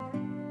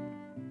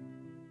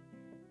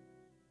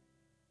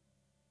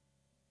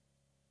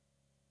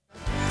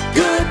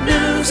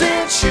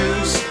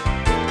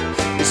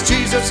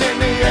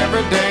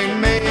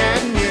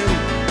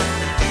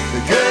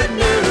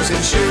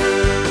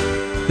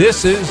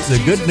This is the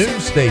Good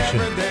News Station,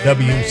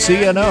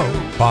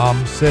 WCNO,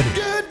 Palm City.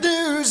 Good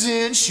news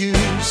in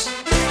shoes.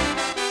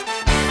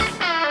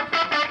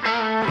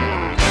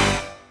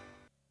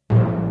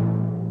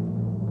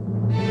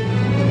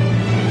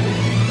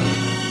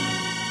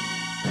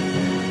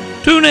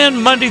 Tune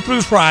in Monday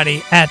through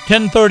Friday at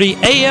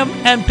 10:30 a.m.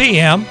 and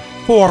p.m.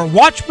 for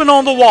Watchmen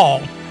on the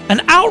Wall,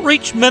 an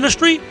outreach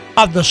ministry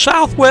of the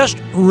Southwest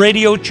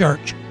Radio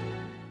Church.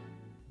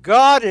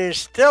 God is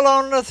still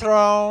on the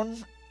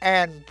throne,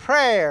 and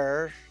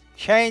prayer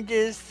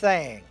changes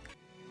things.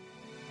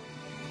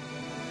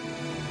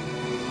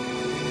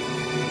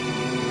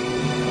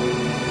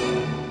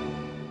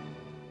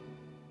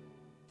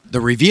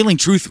 The Revealing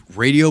Truth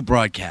radio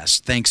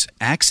broadcast thanks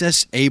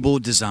Access Able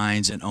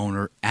Designs and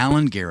owner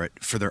Alan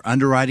Garrett for their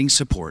underwriting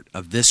support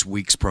of this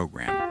week's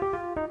program.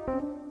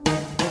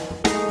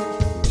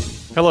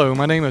 Hello,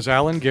 my name is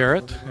Alan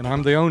Garrett, and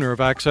I'm the owner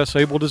of Access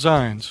Able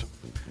Designs.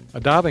 A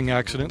diving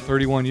accident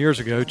 31 years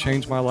ago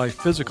changed my life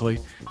physically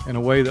in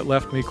a way that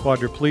left me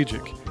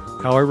quadriplegic.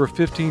 However,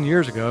 15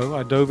 years ago,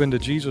 I dove into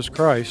Jesus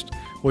Christ,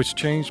 which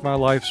changed my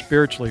life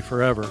spiritually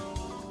forever.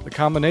 The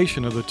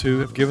combination of the two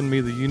have given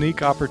me the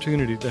unique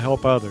opportunity to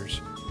help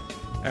others.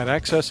 At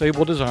Access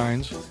Able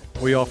Designs,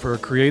 we offer a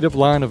creative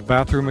line of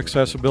bathroom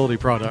accessibility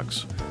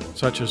products,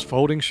 such as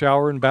folding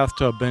shower and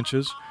bathtub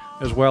benches,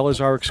 as well as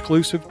our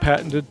exclusive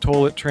patented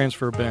toilet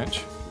transfer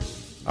bench.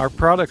 Our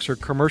products are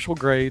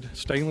commercial-grade,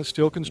 stainless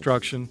steel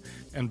construction,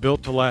 and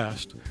built to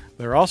last.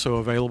 They're also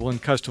available in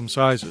custom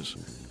sizes.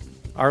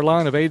 Our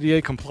line of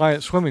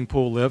ADA-compliant swimming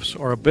pool lifts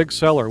are a big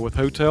seller with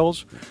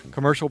hotels,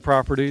 commercial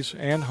properties,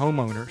 and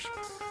homeowners.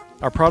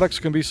 Our products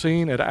can be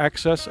seen at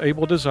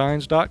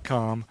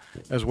accessabledesigns.com,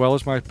 as well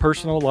as my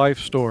personal life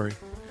story.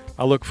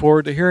 I look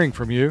forward to hearing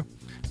from you.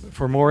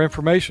 For more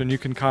information, you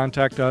can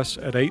contact us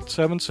at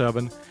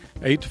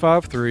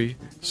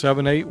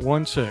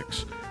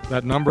 877-853-7816.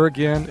 That number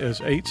again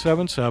is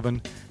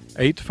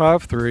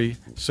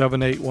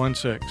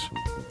 877-853-7816.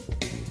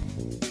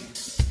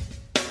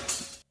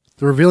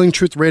 The Revealing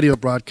Truth radio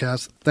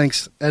broadcast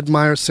thanks Ed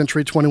Meyer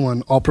Century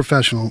 21 All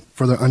Professional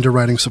for their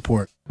underwriting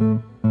support.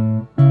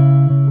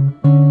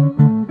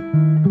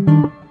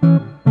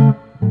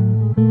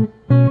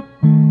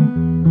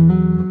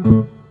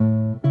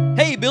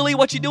 Hey, Billy,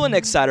 what you doing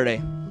next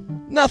Saturday?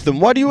 Nothing.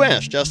 Why do you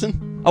ask,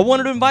 Justin? I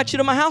wanted to invite you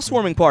to my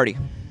housewarming party.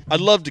 I'd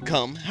love to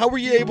come. How were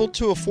you able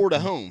to afford a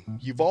home?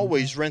 You've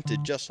always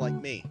rented just like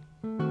me.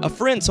 A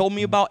friend told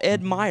me about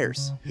Ed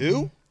Myers.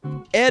 Who?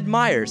 Ed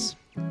Myers.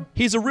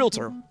 He's a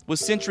realtor with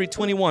Century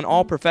 21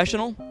 All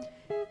Professional.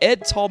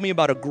 Ed told me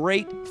about a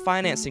great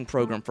financing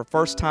program for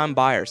first-time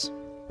buyers.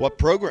 What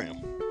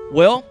program?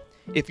 Well,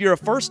 if you're a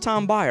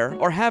first-time buyer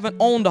or haven't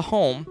owned a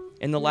home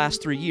in the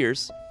last 3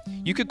 years,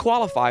 you could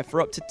qualify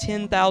for up to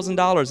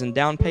 $10,000 in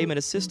down payment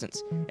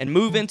assistance and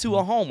move into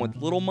a home with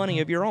little money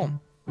of your own.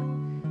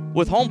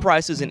 With home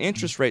prices and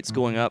interest rates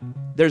going up,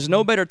 there's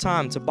no better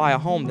time to buy a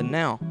home than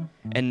now,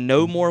 and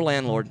no more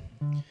landlord.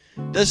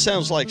 This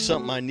sounds like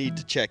something I need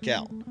to check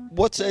out.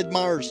 What's Ed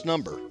Myers'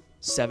 number?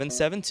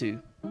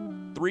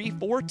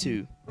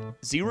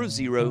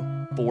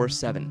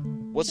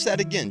 772-342-0047. What's that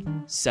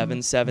again?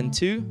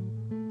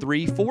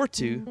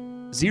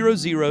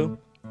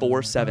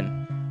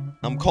 772-342-0047.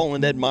 I'm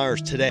calling Ed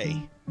Myers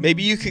today.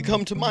 Maybe you could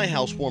come to my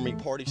housewarming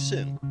party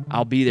soon.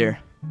 I'll be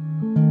there.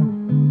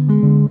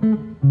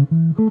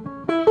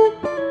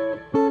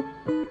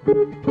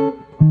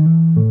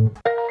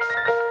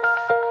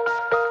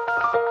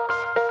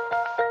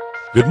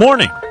 Good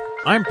morning.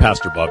 I'm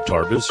Pastor Bob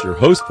Tarbus, your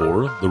host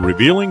for the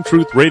Revealing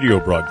Truth radio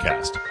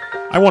broadcast.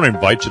 I want to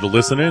invite you to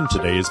listen in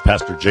today as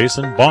Pastor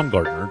Jason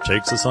Baumgartner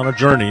takes us on a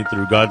journey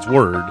through God's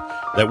Word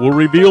that will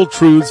reveal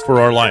truths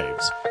for our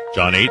lives.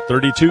 John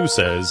 8:32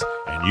 says,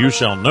 "And you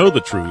shall know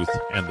the truth,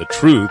 and the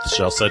truth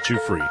shall set you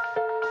free."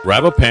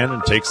 Grab a pen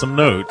and take some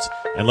notes,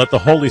 and let the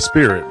Holy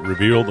Spirit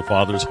reveal the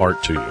Father's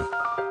heart to you.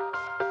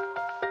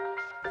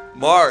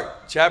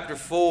 Mark chapter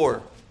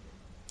 4,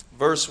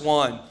 verse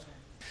 1.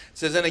 It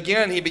says, "And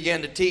again he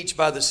began to teach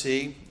by the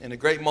sea, and a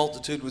great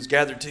multitude was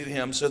gathered to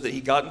him, so that he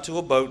got into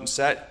a boat and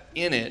sat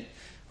in it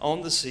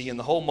on the sea, and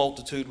the whole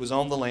multitude was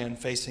on the land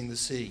facing the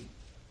sea.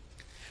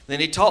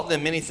 Then he taught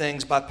them many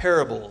things by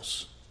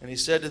parables, and he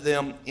said to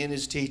them in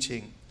his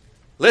teaching,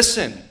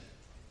 'Listen.'"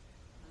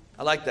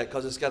 I like that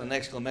because it's got an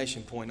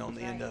exclamation point on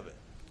the end of it.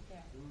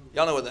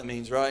 Y'all know what that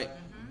means, right?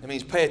 It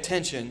means pay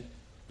attention,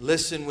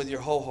 listen with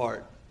your whole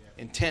heart,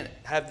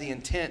 have the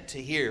intent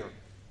to hear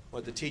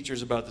what the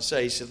teacher's about to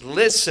say. He said,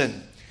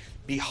 "Listen,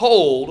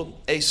 behold,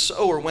 a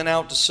sower went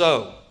out to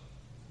sow.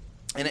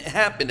 And it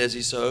happened as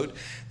he sowed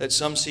that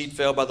some seed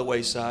fell by the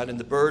wayside, and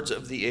the birds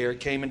of the air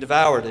came and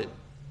devoured it.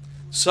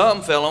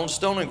 Some fell on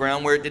stony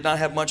ground where it did not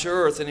have much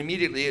earth, and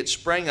immediately it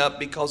sprang up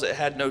because it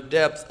had no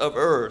depth of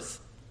earth.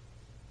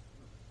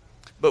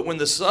 But when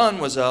the sun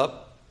was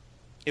up,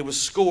 it was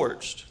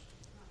scorched.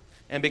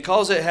 And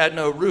because it had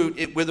no root,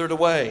 it withered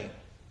away.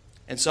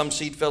 And some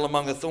seed fell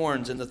among the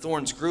thorns, and the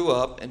thorns grew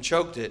up and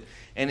choked it,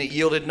 and it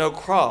yielded no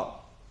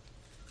crop.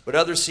 But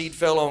other seed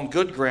fell on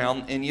good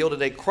ground and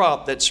yielded a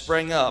crop that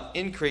sprang up,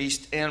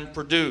 increased, and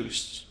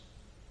produced.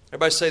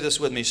 Everybody say this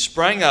with me.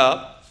 Sprang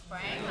up,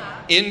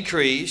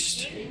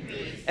 increased,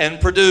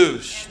 and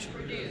produced.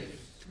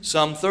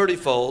 Some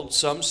 30-fold,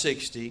 some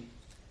 60,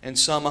 and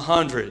some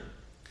 100.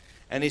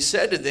 And he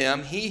said to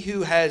them, he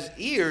who has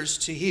ears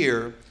to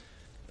hear,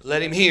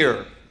 let him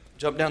hear.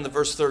 Jump down to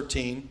verse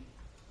 13.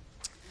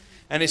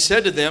 And he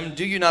said to them,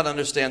 do you not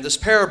understand this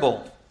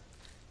parable?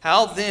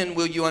 How then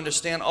will you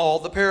understand all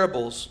the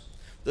parables?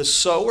 The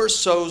sower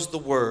sows the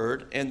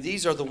word, and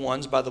these are the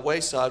ones by the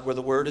wayside where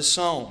the word is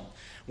sown.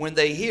 When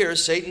they hear,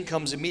 Satan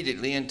comes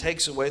immediately and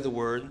takes away the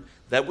word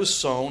that was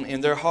sown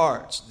in their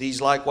hearts.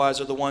 These likewise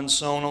are the ones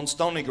sown on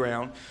stony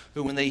ground,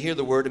 who when they hear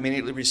the word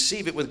immediately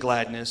receive it with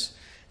gladness,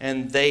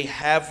 and they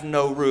have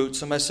no root.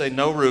 Somebody say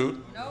no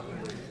root. No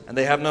root. And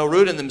they have no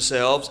root in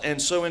themselves,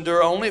 and so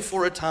endure only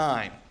for a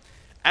time.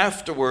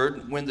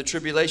 Afterward, when the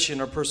tribulation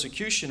or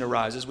persecution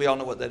arises, we all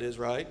know what that is,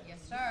 right? Yes,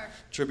 sir.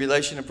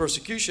 Tribulation and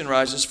persecution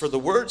arises for the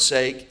word's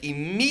sake,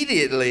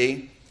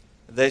 immediately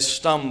they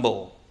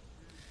stumble.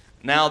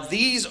 Now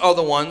these are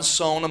the ones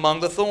sown among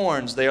the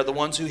thorns. They are the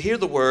ones who hear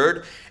the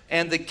word,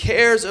 and the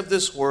cares of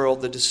this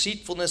world, the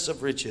deceitfulness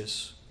of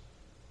riches,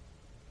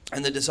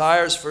 and the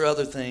desires for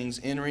other things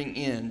entering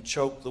in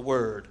choke the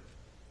word,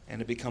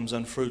 and it becomes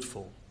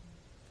unfruitful.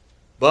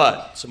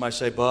 But, somebody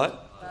say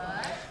but.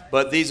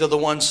 But these are the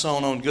ones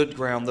sown on good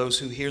ground, those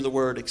who hear the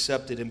word,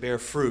 accept it, and bear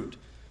fruit.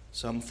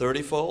 Some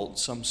 30-fold,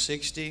 some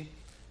 60,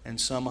 and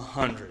some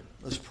 100.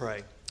 Let's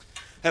pray.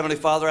 Heavenly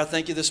Father, I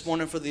thank you this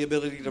morning for the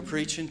ability to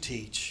preach and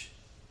teach.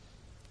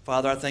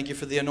 Father, I thank you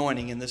for the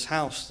anointing in this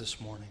house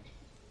this morning.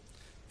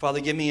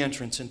 Father, give me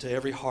entrance into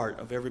every heart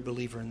of every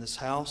believer in this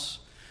house.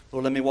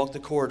 Lord, let me walk the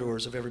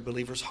corridors of every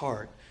believer's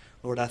heart.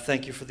 Lord, I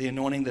thank you for the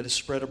anointing that is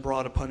spread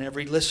abroad upon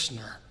every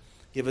listener.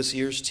 Give us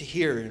ears to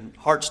hear and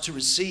hearts to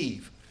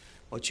receive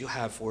what you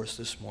have for us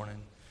this morning.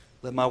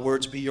 Let my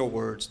words be your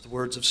words, the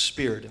words of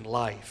spirit and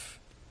life.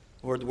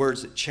 Lord, the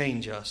words that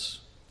change us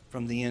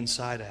from the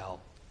inside out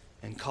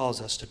and cause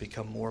us to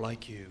become more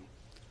like you.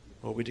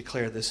 Lord, we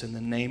declare this in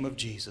the name of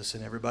Jesus.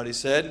 And everybody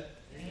said,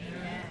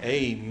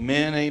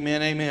 amen,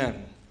 amen,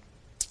 amen.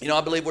 You know,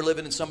 I believe we're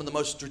living in some of the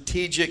most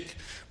strategic,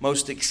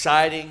 most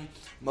exciting,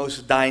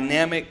 most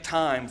dynamic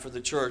time for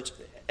the church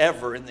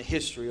ever in the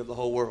history of the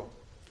whole world.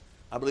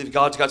 I believe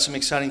God's got some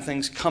exciting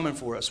things coming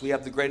for us. We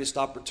have the greatest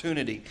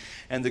opportunity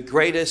and the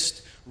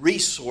greatest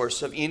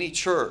resource of any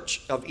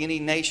church, of any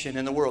nation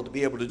in the world to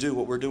be able to do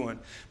what we're doing.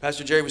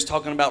 Pastor Jerry was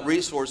talking about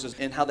resources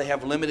and how they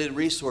have limited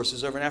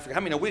resources over in Africa.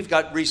 How many know we've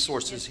got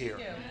resources here?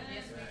 Yes,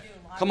 we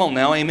do. Come on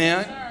now,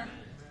 amen?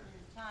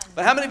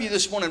 But how many of you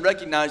this morning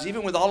recognize,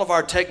 even with all of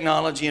our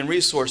technology and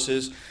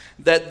resources,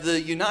 that the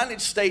United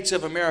States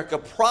of America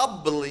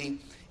probably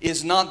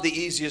is not the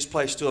easiest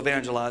place to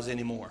evangelize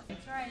anymore?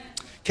 That's right.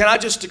 Can I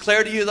just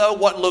declare to you, though,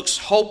 what looks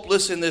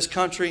hopeless in this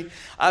country,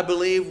 I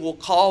believe will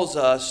cause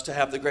us to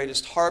have the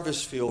greatest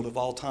harvest field of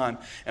all time.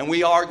 And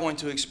we are going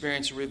to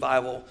experience a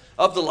revival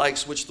of the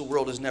likes which the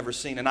world has never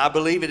seen. And I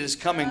believe it is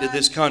coming to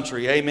this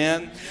country.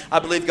 Amen? I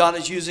believe God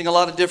is using a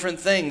lot of different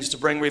things to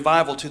bring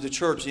revival to the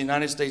church, the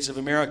United States of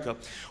America.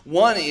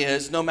 One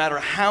is, no matter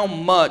how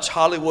much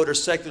Hollywood or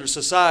secular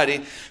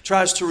society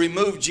tries to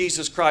remove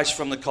Jesus Christ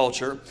from the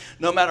culture,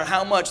 no matter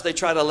how much they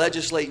try to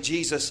legislate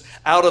Jesus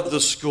out of the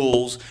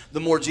schools, the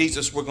more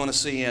Jesus we're going to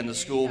see in the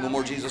school, the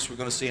more Jesus we're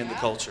going to see in the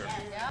culture.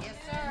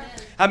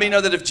 How many know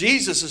that if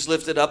Jesus is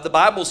lifted up, the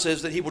Bible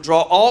says that he will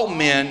draw all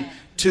men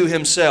to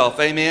himself.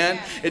 Amen?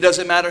 It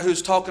doesn't matter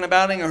who's talking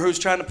about him or who's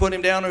trying to put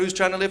him down or who's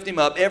trying to lift him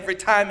up. Every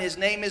time his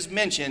name is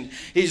mentioned,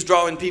 he's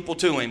drawing people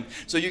to him.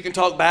 So you can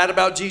talk bad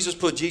about Jesus,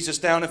 put Jesus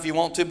down if you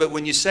want to, but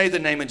when you say the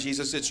name of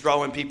Jesus, it's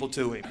drawing people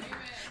to him.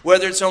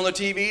 Whether it's on the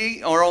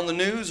TV or on the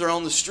news or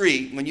on the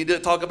street, when you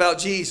talk about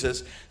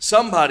Jesus,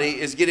 somebody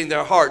is getting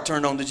their heart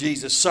turned on to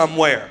Jesus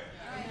somewhere.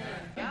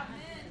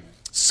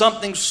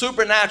 Something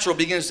supernatural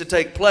begins to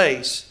take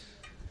place,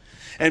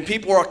 and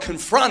people are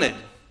confronted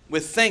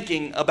with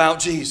thinking about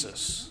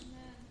Jesus.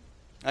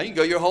 Now, you can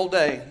go your whole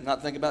day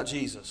not thinking about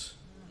Jesus.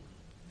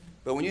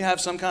 But when you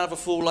have some kind of a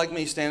fool like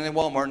me standing in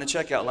Walmart in the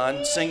checkout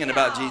line singing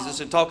about Jesus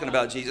and talking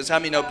about Jesus, how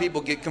many know people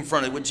get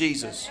confronted with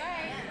Jesus?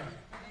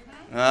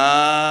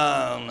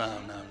 Oh, no.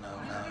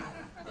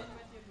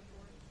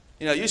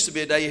 You know, it used to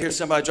be a day you hear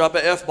somebody drop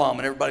an F-bomb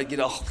and everybody get,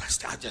 oh, that's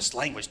just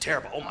language,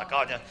 terrible. Oh, my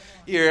God.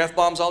 You hear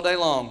F-bombs all day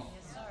long.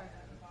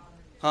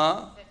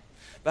 Huh?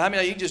 But how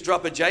many of you can just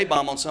drop a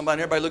J-bomb on somebody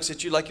and everybody looks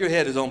at you like your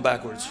head is on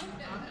backwards?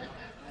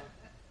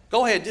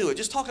 Go ahead, do it.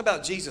 Just talk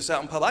about Jesus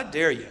out in public. I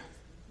dare you.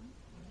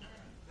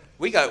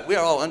 We are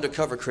all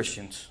undercover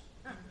Christians.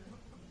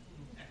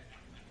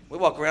 We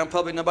walk around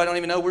public, nobody don't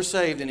even know we're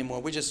saved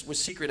anymore. We're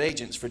secret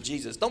agents for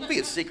Jesus. Don't be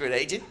a secret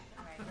agent.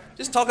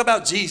 Just talk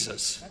about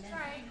Jesus.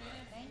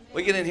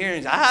 We get in here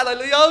and say,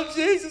 hallelujah, oh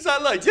Jesus, I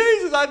love you.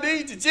 Jesus, I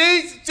need you.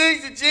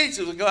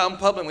 Jesus. We go out in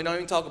public and we don't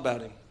even talk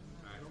about him.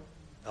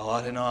 Oh,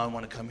 I didn't know I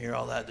want to come here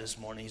all that this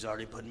morning. He's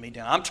already putting me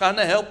down. I'm trying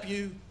to help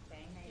you.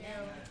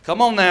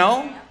 Come on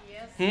now.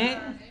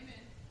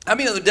 I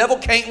mean, the devil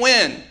can't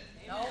win.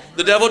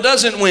 The devil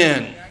doesn't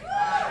win.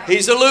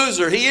 He's a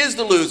loser. He is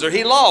the loser.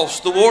 He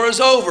lost. The war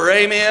is over.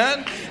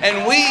 Amen.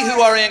 And we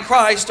who are in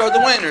Christ are the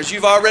winners.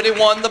 You've already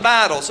won the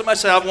battle. Somebody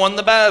say, I've won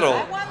the battle.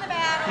 I won the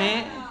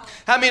battle.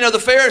 How many of the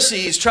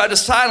Pharisees tried to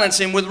silence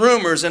him with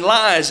rumors and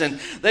lies, and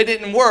they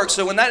didn't work?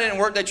 So when that didn't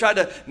work, they tried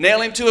to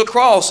nail him to a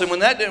cross. And when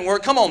that didn't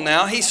work, come on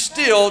now, he's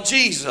still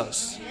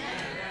Jesus.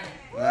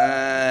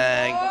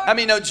 How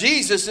many know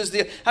Jesus is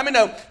the... How many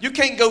know you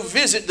can't go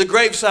visit the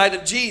graveside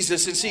of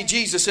Jesus and see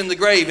Jesus in the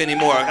grave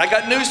anymore? I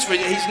got news for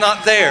you. He's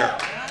not there.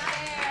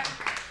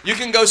 You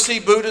can go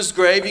see Buddha's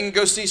grave. You can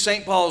go see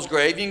St. Paul's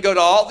grave. You can go to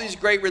all these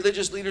great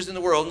religious leaders in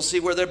the world and see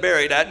where they're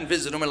buried at and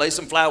visit them and lay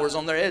some flowers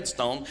on their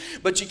headstone.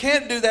 But you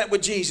can't do that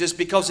with Jesus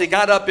because he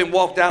got up and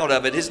walked out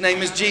of it. His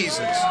name is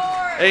Jesus.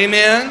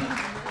 Amen?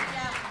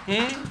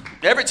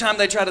 Every time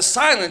they try to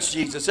silence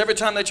Jesus, every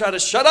time they try to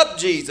shut up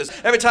Jesus,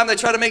 every time they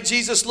try to make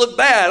Jesus look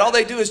bad, all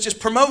they do is just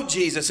promote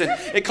Jesus, and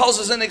it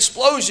causes an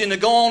explosion to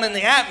go on in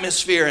the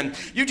atmosphere, and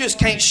you just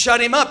can't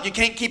shut him up. You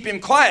can't keep him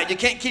quiet. You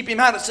can't keep him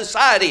out of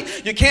society.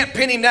 You can't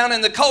pin him down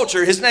in the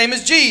culture. His name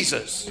is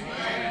Jesus.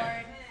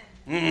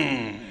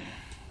 The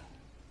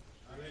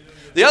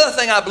other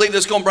thing I believe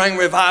that's going to bring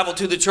revival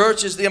to the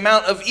church is the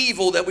amount of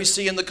evil that we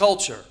see in the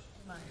culture.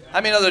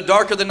 I mean, the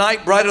darker the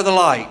night, brighter the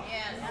light.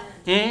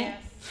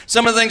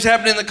 Some of the things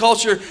happening in the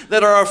culture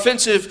that are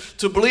offensive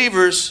to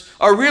believers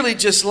are really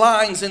just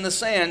lines in the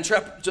sand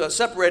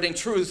separating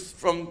truth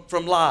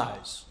from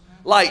lies,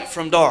 light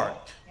from dark.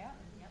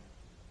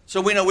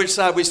 So we know which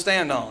side we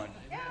stand on.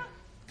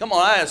 Come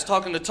on, I was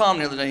talking to Tom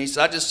the other day. He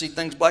said, I just see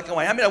things black and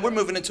white. I mean, we're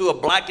moving into a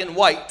black and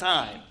white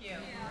time.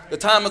 The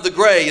time of the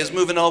gray is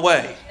moving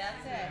away.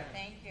 That's it.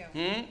 Thank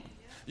you.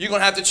 You're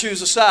going to have to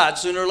choose a side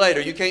sooner or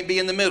later. You can't be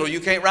in the middle. You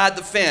can't ride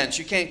the fence.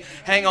 You can't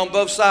hang on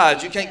both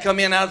sides. You can't come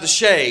in out of the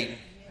shade.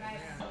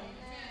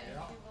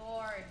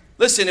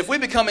 Listen, if we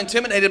become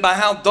intimidated by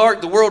how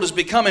dark the world is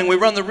becoming, we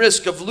run the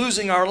risk of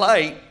losing our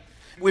light.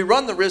 We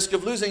run the risk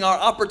of losing our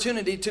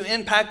opportunity to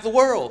impact the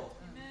world.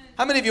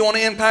 How many of you want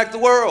to impact the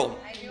world?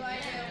 I do.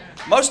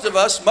 Most of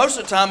us, most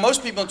of the time,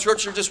 most people in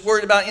church are just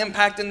worried about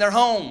impacting their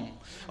home,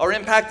 or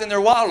impacting their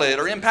wallet,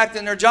 or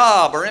impacting their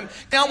job, I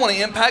want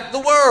to impact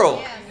the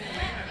world.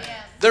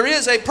 There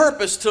is a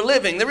purpose to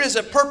living. There is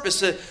a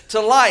purpose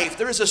to life.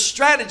 There is a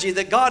strategy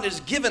that God has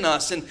given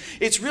us. And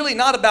it's really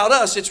not about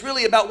us. It's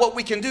really about what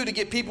we can do to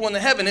get people into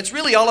heaven. It's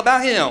really all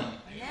about Him.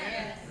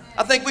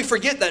 I think we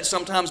forget that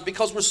sometimes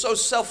because we're so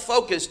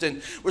self-focused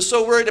and we're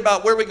so worried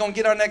about where we're going to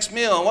get our next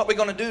meal and what we're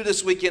going to do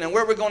this weekend and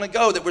where we're going to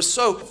go, that we're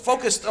so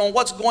focused on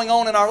what's going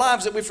on in our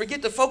lives that we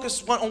forget to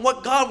focus on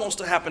what God wants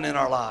to happen in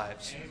our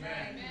lives.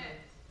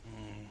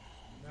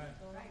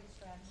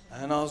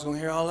 I know I was going to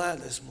hear all that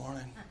this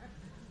morning.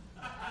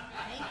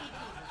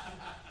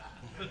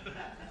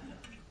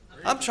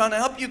 I'm trying to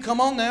help you. Come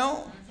on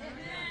now.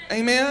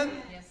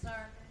 Amen. Yes, sir.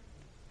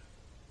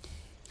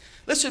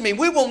 Listen to me.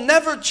 We will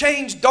never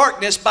change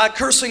darkness by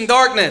cursing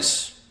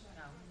darkness.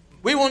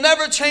 We will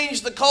never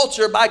change the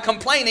culture by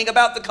complaining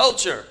about the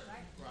culture.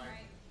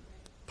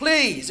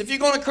 Please, if you're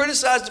going to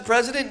criticize the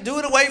president, do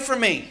it away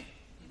from me.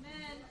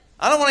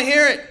 I don't want to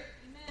hear it.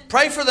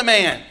 Pray for the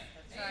man.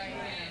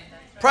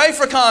 Pray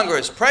for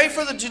Congress. Pray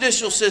for the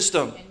judicial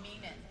system.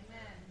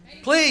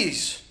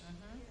 Please,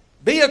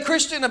 be a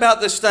Christian about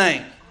this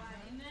thing.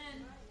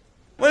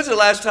 When's the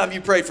last time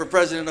you prayed for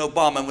President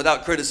Obama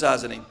without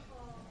criticizing him?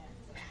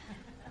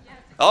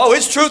 Oh,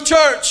 it's Truth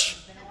Church.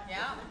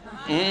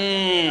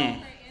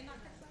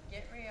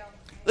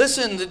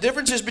 Listen, the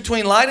differences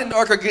between light and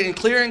dark are getting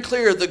clearer and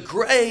clearer. The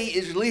gray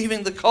is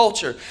leaving the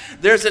culture.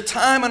 There's a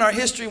time in our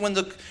history when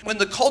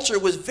the culture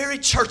was very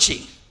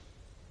churchy.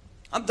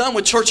 I'm done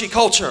with churchy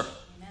culture.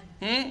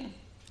 There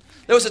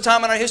was a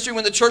time in our history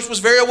when the church was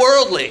very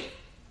worldly.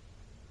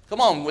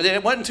 Come on,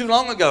 it wasn't too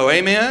long ago,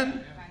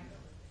 amen?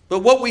 But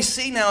what we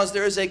see now is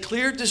there is a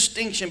clear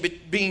distinction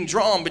being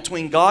drawn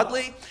between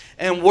godly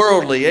and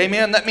worldly,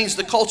 amen? That means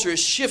the culture is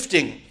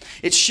shifting.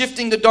 It's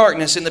shifting to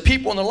darkness, and the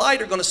people in the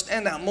light are going to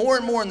stand out more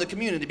and more in the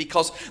community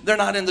because they're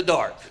not in the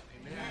dark.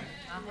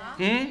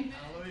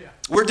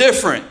 We're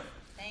different.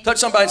 Touch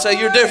somebody and say,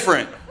 you're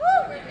different.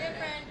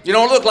 You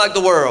don't look like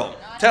the world.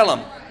 Tell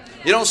them.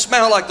 You don't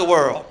smell like the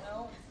world.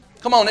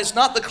 Come on, it's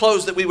not the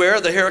clothes that we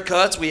wear, the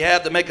haircuts we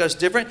have that make us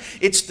different.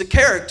 It's the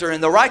character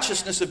and the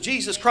righteousness of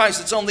Jesus Christ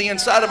that's on the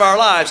inside of our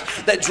lives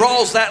that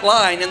draws that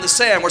line in the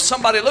sand where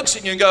somebody looks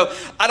at you and go,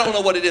 I don't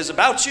know what it is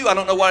about you. I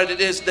don't know what it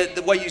is that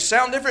the way you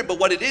sound different, but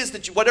what it is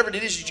that whatever it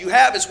is that you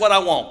have is what I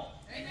want.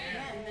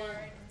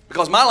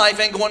 Because my life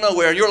ain't going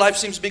nowhere and your life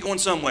seems to be going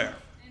somewhere.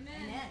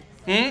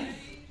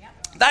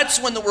 That's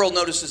when the world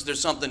notices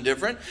there's something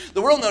different.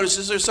 The world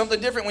notices there's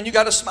something different when you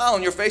got a smile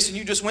on your face and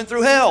you just went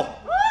through hell.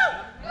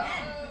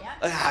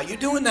 How you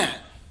doing that?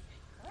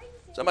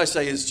 Somebody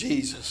say, it's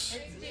Jesus.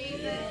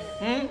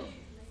 Come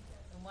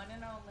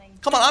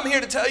on, I'm here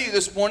to tell you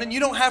this morning, you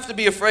don't have to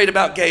be afraid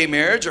about gay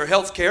marriage or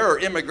health care or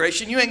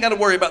immigration. You ain't got to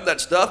worry about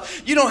that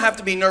stuff. You don't have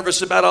to be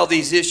nervous about all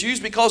these issues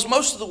because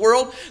most of the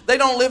world, they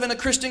don't live in a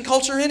Christian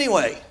culture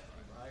anyway.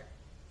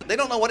 They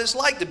don't know what it's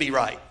like to be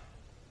right.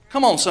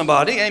 Come on,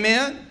 somebody.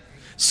 Amen.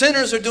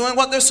 Sinners are doing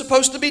what they're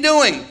supposed to be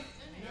doing.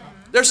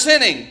 They're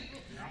sinning.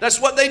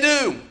 That's what they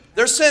do.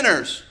 They're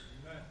sinners.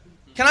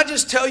 Can I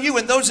just tell you,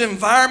 in those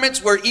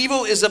environments where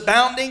evil is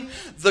abounding,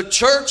 the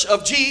church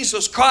of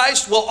Jesus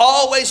Christ will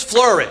always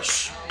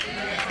flourish.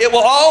 It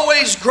will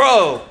always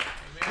grow.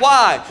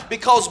 Why?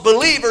 Because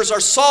believers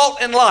are salt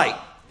and light.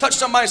 Touch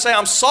somebody and say,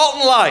 I'm salt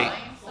and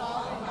light.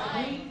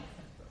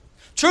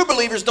 True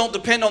believers don't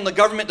depend on the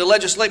government to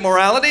legislate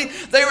morality.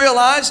 They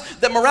realize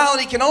that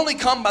morality can only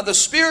come by the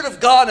Spirit of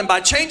God and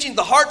by changing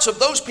the hearts of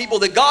those people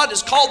that God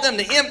has called them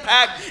to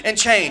impact and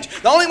change.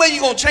 The only way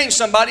you're going to change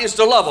somebody is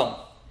to love them.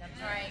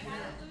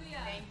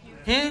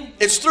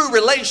 It's through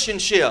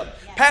relationship.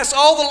 Pass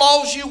all the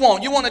laws you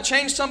want. You want to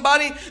change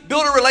somebody?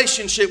 Build a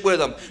relationship with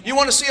them. You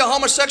want to see a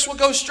homosexual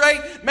go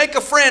straight? Make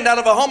a friend out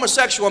of a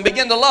homosexual and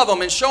begin to love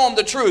them and show them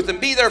the truth and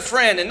be their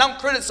friend and don't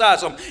criticize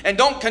them and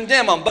don't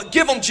condemn them, but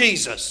give them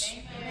Jesus.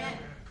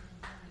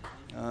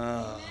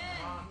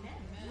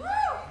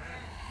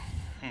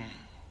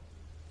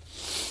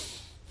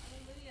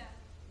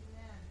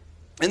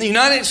 In the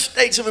United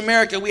States of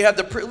America, we have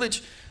the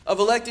privilege of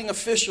electing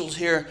officials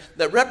here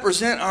that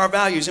represent our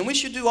values. And we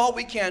should do all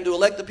we can to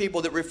elect the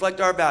people that reflect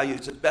our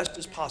values as best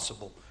as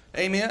possible.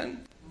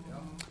 Amen?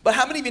 But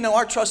how many of you know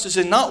our trust is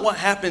in not what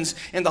happens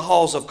in the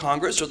halls of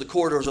Congress or the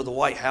corridors of the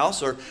White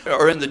House or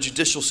in the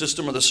judicial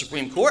system or the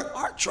Supreme Court?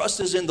 Our trust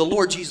is in the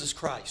Lord Jesus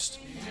Christ.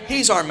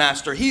 He's our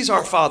master. He's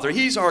our Father.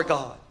 He's our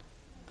God.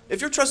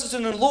 If your trust is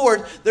in the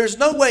Lord, there's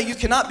no way you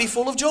cannot be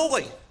full of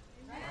joy.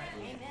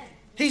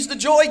 He's the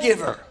joy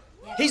giver.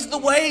 He's the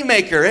way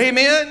maker.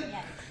 Amen?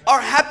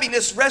 Our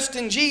happiness rests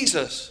in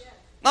Jesus,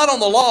 not on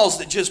the laws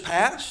that just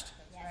passed.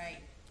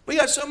 We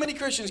got so many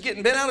Christians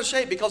getting bent out of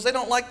shape because they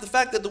don't like the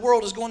fact that the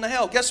world is going to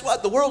hell. Guess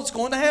what? The world is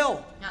going to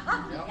hell.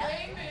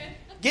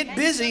 Get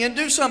busy and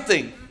do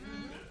something.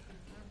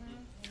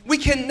 We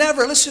can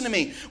never, listen to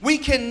me, we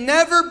can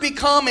never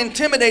become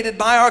intimidated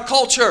by our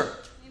culture.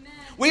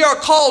 We are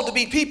called to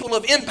be people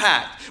of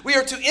impact. We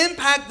are to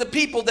impact the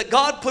people that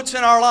God puts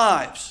in our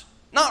lives.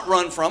 Not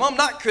run from them,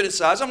 not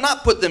criticize them,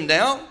 not put them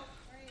down.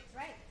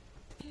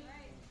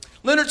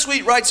 Leonard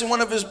Sweet writes in one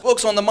of his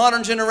books on the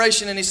modern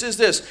generation, and he says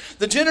this: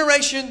 the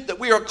generation that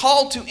we are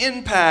called to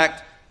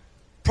impact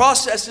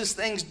processes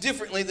things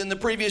differently than the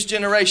previous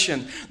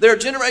generation. They're a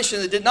generation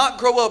that did not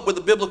grow up with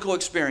a biblical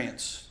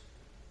experience.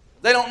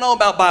 They don't know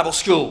about Bible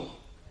school. You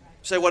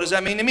say, what does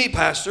that mean to me,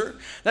 Pastor?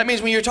 That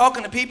means when you're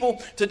talking to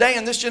people today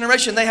in this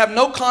generation, they have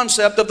no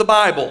concept of the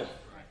Bible.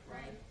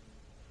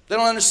 They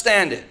don't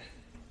understand it.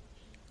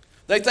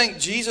 They think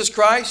Jesus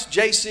Christ,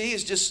 JC,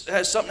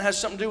 has something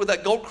to do with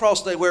that gold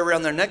cross they wear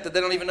around their neck that they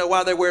don't even know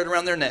why they wear it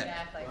around their neck.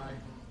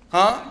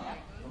 Huh?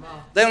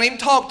 They don't even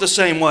talk the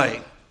same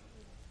way.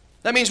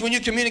 That means when you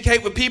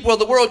communicate with people of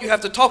the world, you have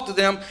to talk to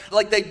them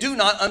like they do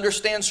not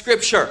understand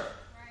Scripture.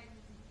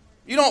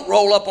 You don't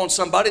roll up on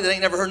somebody that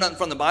ain't never heard nothing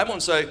from the Bible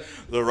and say,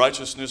 the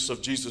righteousness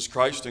of Jesus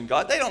Christ and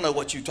God. They don't know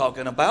what you're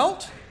talking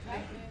about.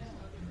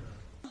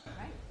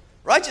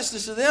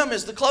 Righteousness to them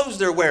is the clothes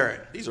they're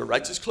wearing. These are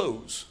righteous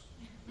clothes.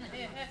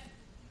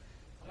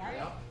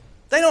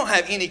 They don't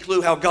have any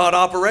clue how God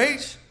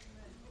operates.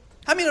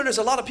 How many know there's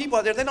a lot of people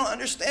out there, they don't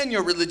understand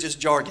your religious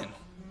jargon.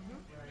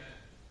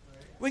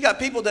 We got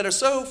people that are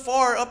so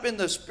far up in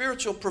the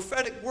spiritual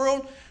prophetic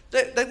world,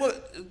 they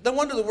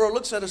wonder the world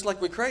looks at us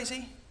like we're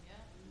crazy.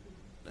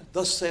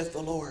 Thus saith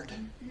the Lord,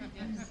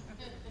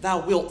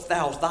 thou wilt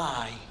thou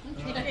thy,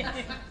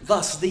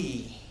 thus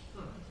thee.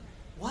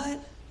 What?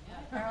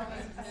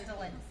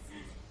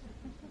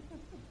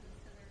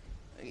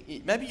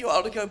 Maybe you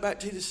ought to go back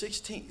to the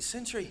 16th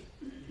century.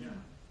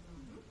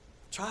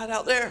 Try it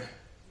out there.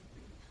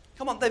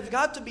 Come on, they've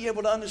got to be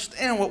able to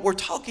understand what we're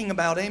talking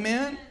about.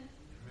 Amen?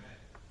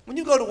 When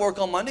you go to work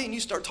on Monday and you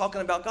start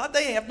talking about God,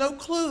 they have no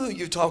clue who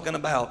you're talking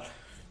about.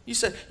 You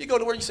go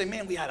to work and you say,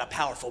 man, we had a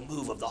powerful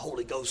move of the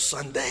Holy Ghost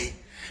Sunday.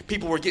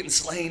 People were getting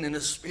slain in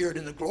the Spirit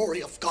and the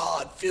glory of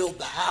God filled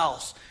the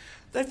house.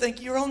 They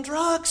think you're on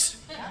drugs.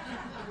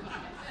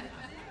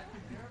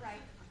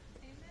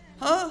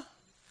 Huh?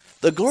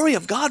 The glory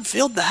of God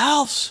filled the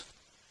house.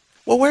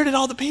 Well, where did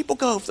all the people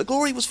go if the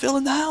glory was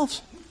filling the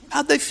house?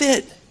 How'd they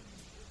fit?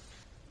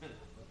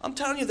 I'm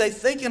telling you, they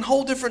think in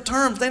whole different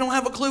terms. They don't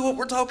have a clue what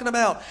we're talking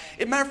about.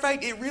 As a matter of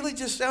fact, it really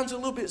just sounds a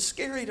little bit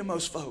scary to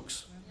most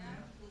folks.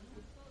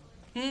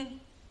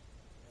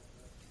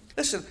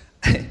 Listen,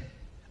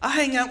 I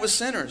hang out with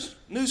sinners.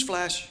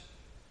 Newsflash.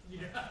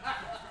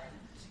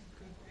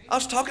 I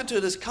was talking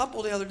to this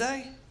couple the other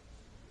day.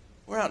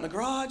 We're out in the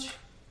garage.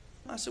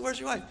 I said, where's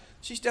your wife?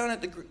 She's down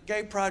at the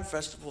Gay Pride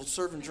Festival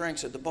serving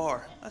drinks at the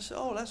bar. I said,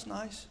 oh, that's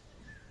nice.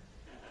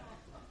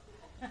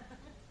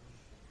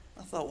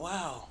 I thought,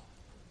 wow,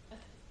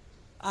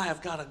 I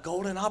have got a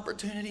golden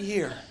opportunity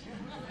here.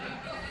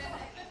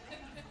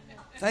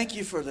 Thank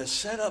you for the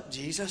setup,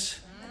 Jesus.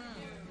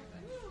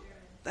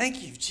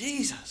 Thank you,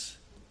 Jesus.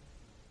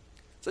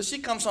 So she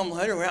comes home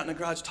later. We're out in the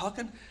garage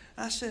talking.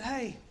 I said,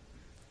 hey.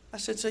 I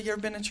said, so you ever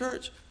been in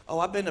church? Oh,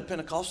 I've been to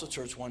Pentecostal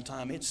church one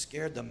time. It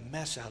scared the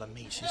mess out of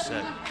me, she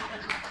said.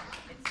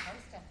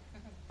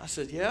 I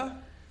said, yeah?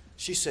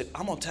 She said,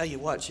 I'm going to tell you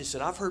what. She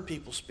said, I've heard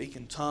people speak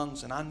in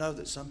tongues, and I know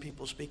that some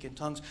people speak in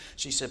tongues.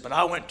 She said, but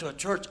I went to a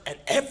church, and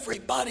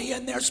everybody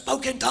in there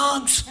spoke in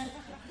tongues,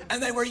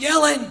 and they were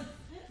yelling,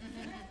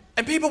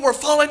 and people were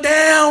falling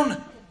down.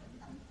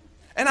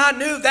 And I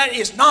knew that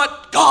is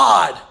not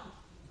God.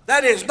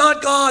 That is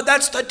not God.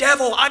 That's the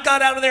devil. I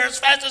got out of there as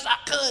fast as I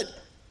could.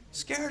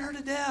 Scared her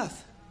to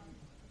death.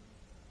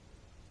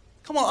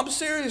 Come on, I'm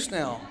serious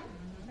now.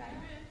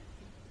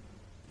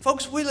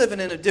 Folks, we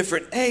living in a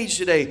different age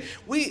today.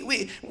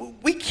 We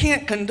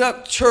can't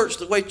conduct church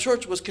the way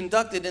church was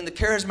conducted in the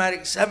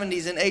charismatic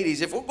 70s and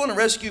 80s. If we're going to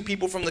rescue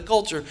people from the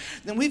culture,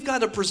 then we've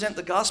got to present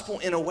the gospel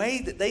in a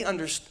way that they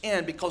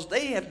understand, because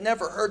they have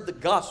never heard the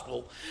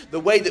gospel the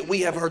way that we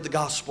have heard the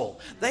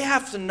gospel. They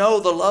have to know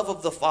the love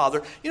of the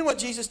Father. You know what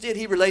Jesus did?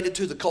 He related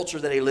to the culture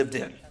that he lived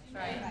in. That's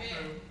right.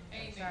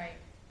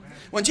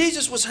 When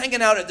Jesus was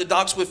hanging out at the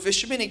docks with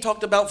fishermen, he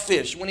talked about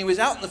fish. When he was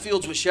out in the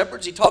fields with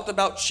shepherds, he talked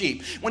about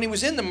sheep. When he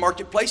was in the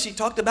marketplace, he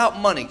talked about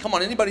money. Come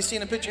on, anybody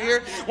seen a picture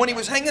here? When he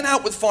was hanging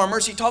out with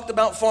farmers, he talked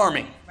about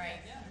farming.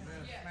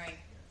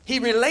 He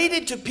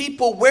related to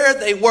people where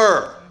they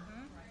were.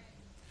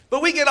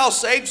 But we get all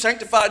saved,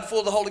 sanctified, full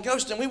of the Holy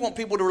Ghost, and we want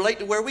people to relate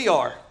to where we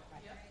are.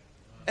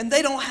 And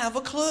they don't have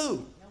a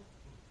clue.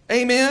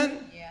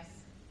 Amen?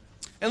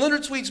 In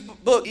Leonard Sweet's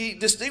book, he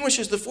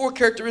distinguishes the 4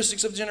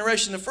 characteristics of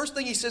generation. The first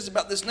thing he says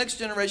about this next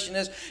generation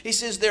is, he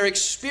says they're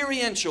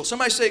experiential.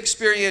 Somebody say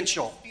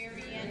experiential.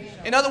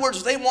 In other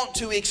words, they want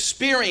to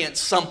experience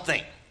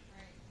something.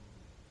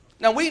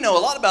 Now, we know a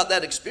lot about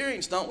that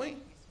experience, don't we?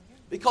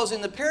 Because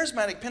in the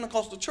charismatic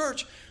Pentecostal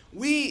church,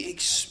 we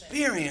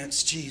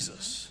experience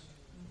Jesus.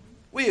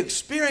 We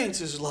experience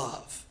his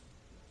love.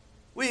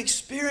 We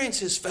experience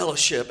his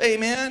fellowship.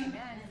 Amen?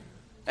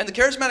 And the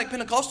charismatic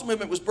Pentecostal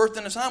movement was birthed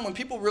in a time when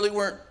people really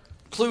weren't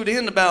clued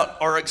in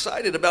about or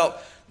excited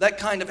about that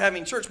kind of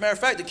having church. Matter of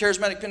fact, the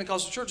charismatic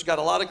Pentecostal church got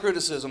a lot of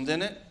criticism,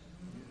 didn't it?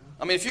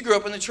 I mean, if you grew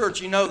up in the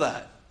church, you know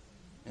that.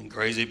 And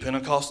crazy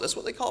Pentecostals, that's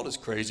what they called us,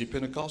 crazy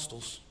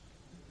Pentecostals.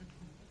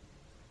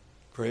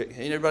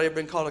 Anybody ever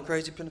been called a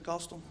crazy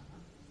Pentecostal?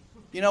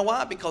 You know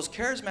why? Because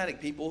charismatic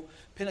people,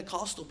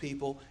 Pentecostal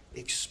people,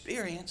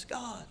 experience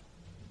God.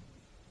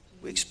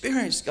 We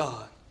experience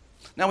God.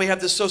 Now we have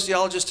this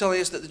sociologist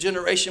telling us that the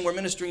generation we're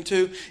ministering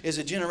to is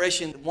a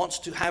generation that wants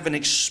to have an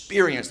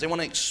experience. They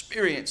want to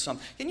experience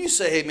something. Can you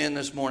say amen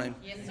this morning?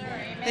 Yes, sir.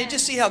 Amen. Can you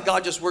just see how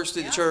God just works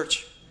through the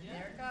church?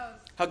 There it goes.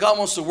 How God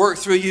wants to work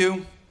through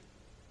you.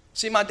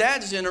 See, my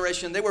dad's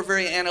generation, they were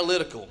very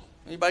analytical.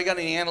 Anybody got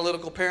any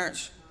analytical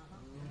parents?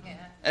 Yeah.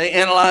 They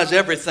analyze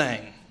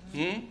everything.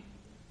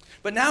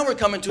 But now we're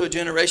coming to a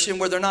generation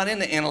where they're not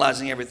into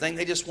analyzing everything.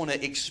 They just want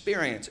to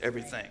experience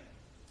everything.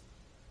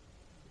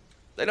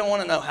 They don't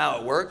want to know how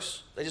it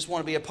works. They just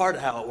want to be a part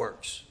of how it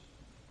works.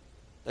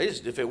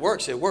 If it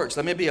works, it works.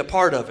 Let me be a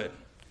part of it.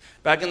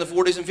 Back in the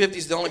 40s and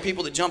 50s, the only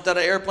people that jumped out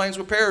of airplanes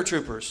were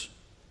paratroopers.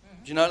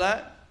 Did you know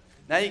that?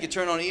 Now you can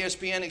turn on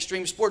ESPN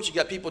Extreme Sports. You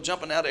got people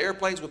jumping out of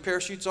airplanes with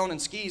parachutes on and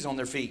skis on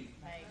their feet.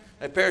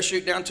 They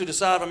parachute down to the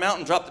side of a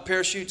mountain, drop the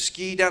parachute,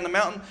 ski down the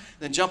mountain,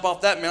 then jump off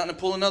that mountain and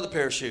pull another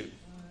parachute.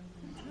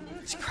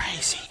 It's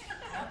crazy.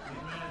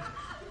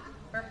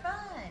 For fun.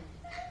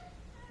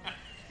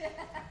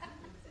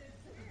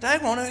 They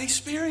want to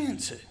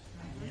experience it.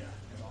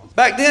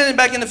 Back then,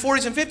 back in the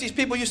 40s and 50s,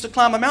 people used to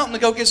climb a mountain to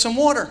go get some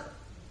water.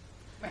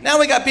 Now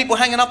we got people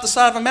hanging off the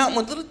side of a mountain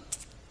with little,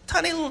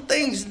 tiny little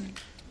things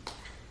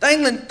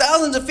dangling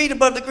thousands of feet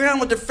above the ground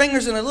with their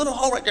fingers in a little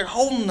hole right there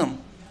holding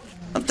them.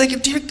 I'm thinking,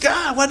 dear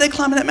God, why are they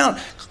climbing that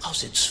mountain?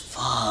 Because it's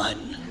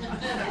fun.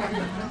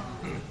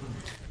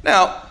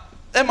 Now,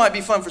 that might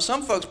be fun for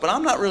some folks, but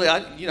I'm not really,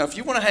 if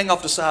you want to hang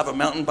off the side of a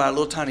mountain by a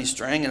little tiny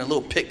string and a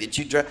little pick that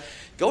you drag,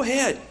 go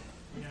ahead.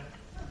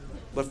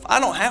 But if I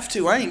don't have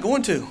to, I ain't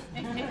going to.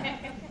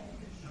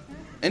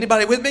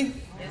 Anybody with me?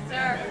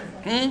 Yes,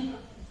 sir.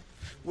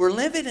 We're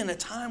living in a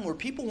time where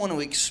people want to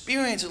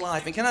experience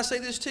life. And can I say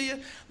this to you?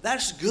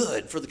 That's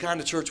good for the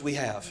kind of church we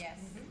have. Yes.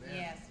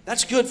 Yes.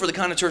 That's good for the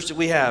kind of church that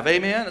we have.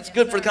 Amen? That's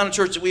good for the kind of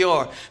church that we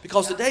are.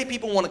 Because today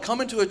people want to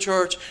come into a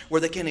church where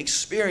they can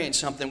experience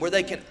something, where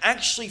they can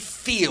actually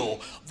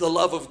feel the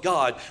love of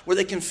God, where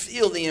they can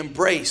feel the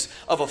embrace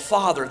of a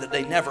Father that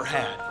they never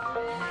had.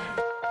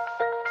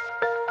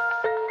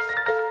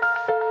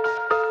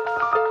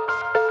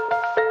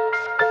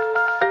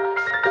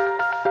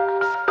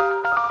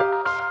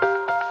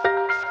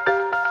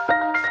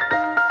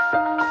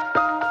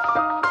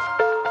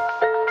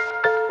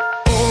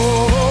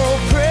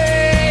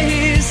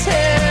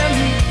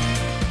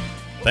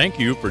 Thank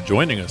you for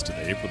joining us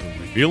today for the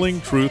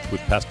Revealing Truth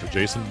with Pastor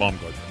Jason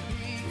Baumgartner.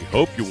 We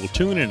hope you will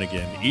tune in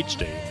again each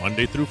day,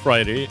 Monday through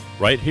Friday,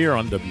 right here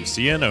on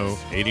WCNO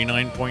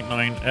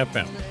 89.9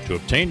 FM. To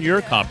obtain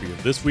your copy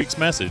of this week's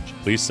message,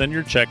 please send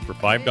your check for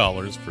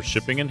 $5 for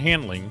shipping and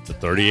handling to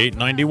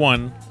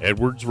 3891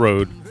 Edwards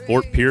Road,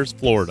 Fort Pierce,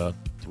 Florida,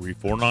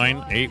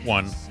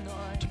 34981.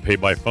 To pay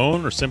by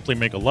phone or simply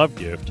make a love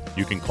gift,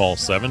 you can call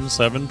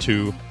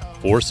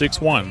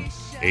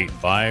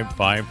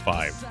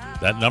 772-461-8555.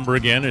 That number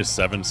again is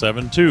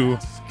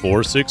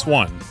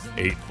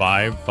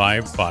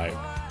 772-461-8555.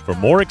 For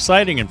more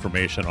exciting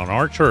information on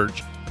our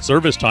church,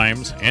 service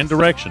times, and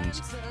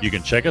directions, you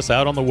can check us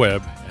out on the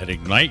web at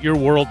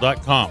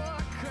igniteyourworld.com.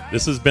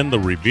 This has been The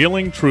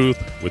Revealing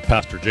Truth with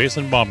Pastor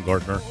Jason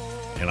Baumgartner,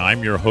 and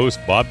I'm your host,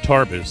 Bob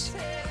Tarbis.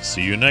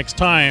 See you next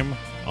time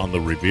on The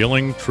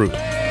Revealing Truth.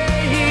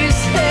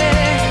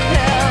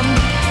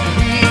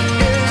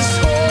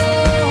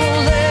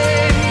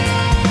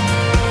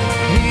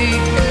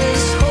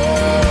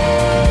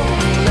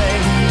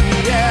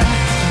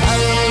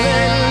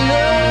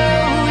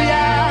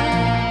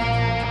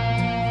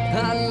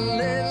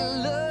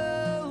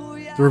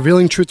 The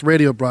Revealing Truth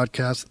radio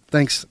broadcast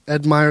thanks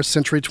Ed Meyer,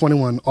 Century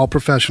 21, All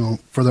Professional,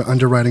 for their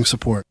underwriting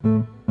support.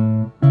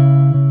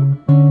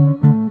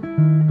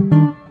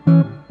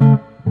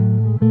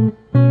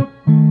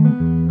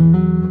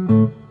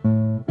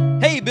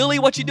 Hey, Billy,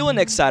 what you doing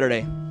next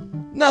Saturday?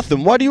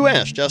 Nothing. Why do you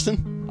ask,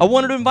 Justin? I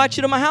wanted to invite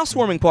you to my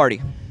housewarming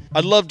party.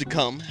 I'd love to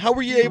come. How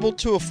were you able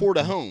to afford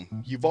a home?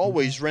 You've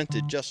always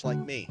rented just like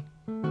me.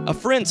 A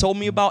friend told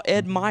me about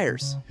Ed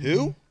Myers.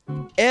 Who?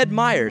 Ed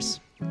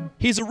Myers.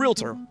 He's a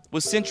realtor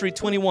with Century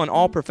 21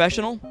 All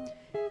Professional.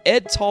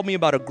 Ed told me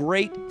about a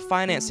great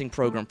financing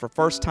program for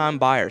first-time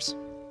buyers.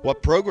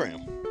 What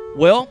program?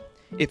 Well,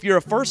 if you're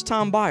a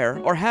first-time buyer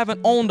or haven't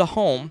owned a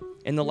home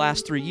in the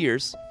last 3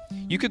 years,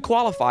 you could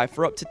qualify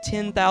for up to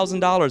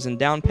 $10,000 in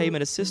down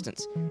payment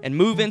assistance and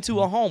move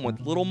into a home with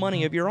little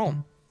money of your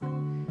own.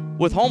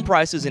 With home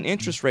prices and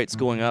interest rates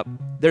going up,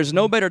 there's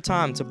no better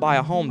time to buy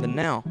a home than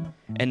now,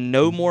 and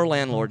no more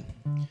landlord.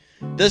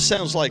 This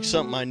sounds like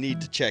something I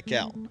need to check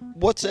out.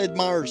 What's Ed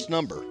Meyer's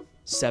number?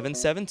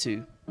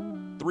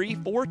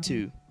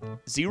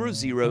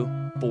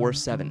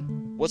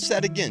 772-342-0047. What's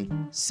that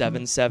again?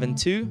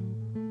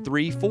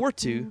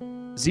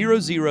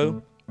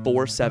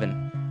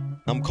 772-342-0047.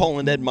 I'm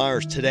calling Ed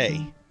Myers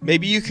today.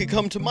 Maybe you could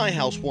come to my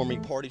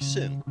housewarming party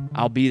soon.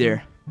 I'll be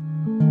there.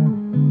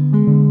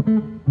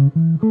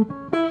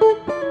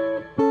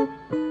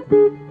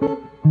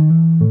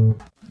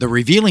 The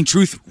Revealing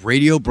Truth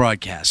radio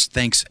broadcast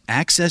thanks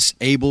Access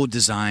Able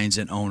Designs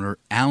and owner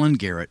Alan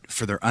Garrett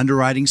for their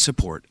underwriting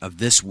support of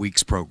this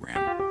week's program.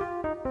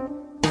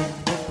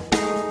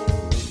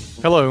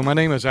 Hello, my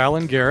name is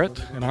Alan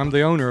Garrett, and I'm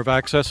the owner of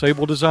Access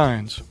Able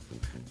Designs.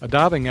 A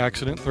diving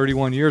accident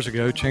 31 years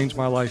ago changed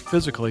my life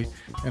physically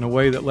in a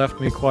way that left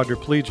me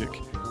quadriplegic.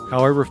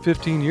 However,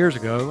 15 years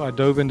ago, I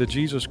dove into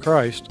Jesus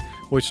Christ,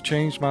 which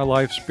changed my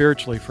life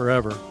spiritually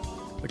forever.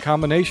 The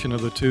combination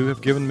of the two have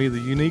given me the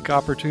unique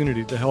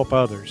opportunity to help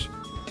others.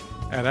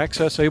 At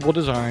Access Able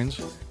Designs,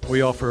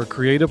 we offer a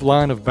creative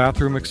line of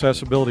bathroom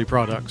accessibility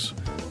products,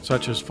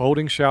 such as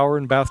folding shower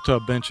and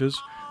bathtub benches,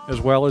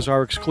 as well as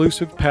our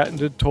exclusive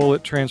patented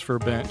toilet transfer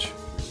bench.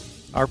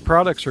 Our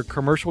products are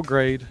commercial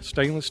grade,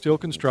 stainless steel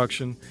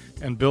construction,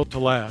 and built to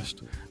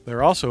last.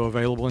 They're also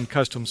available in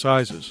custom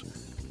sizes.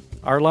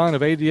 Our line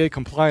of ADA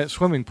compliant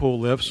swimming pool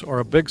lifts are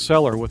a big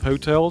seller with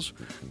hotels,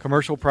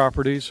 commercial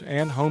properties,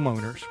 and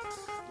homeowners.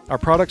 Our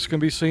products can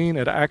be seen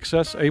at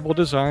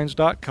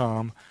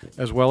accessabledesigns.com,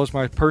 as well as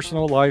my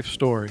personal life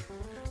story.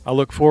 I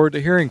look forward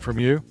to hearing from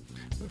you.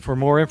 For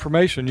more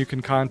information, you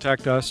can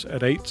contact us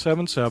at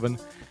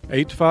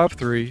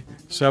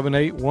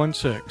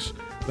 877-853-7816.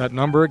 That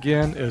number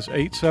again is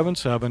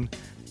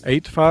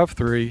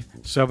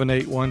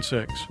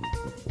 877-853-7816.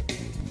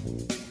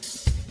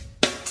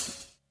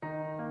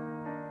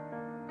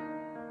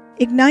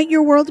 Ignite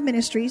Your World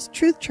Ministries,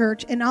 Truth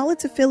Church, and all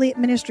its affiliate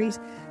ministries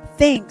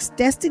thanks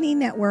Destiny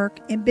Network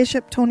and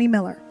Bishop Tony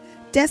Miller.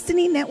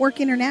 Destiny Network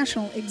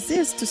International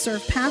exists to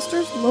serve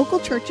pastors, local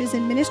churches,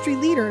 and ministry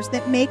leaders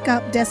that make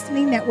up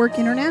Destiny Network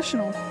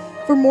International.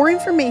 For more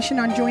information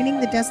on joining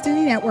the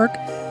Destiny Network,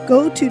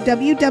 go to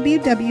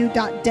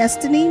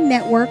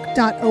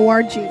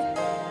www.destinynetwork.org.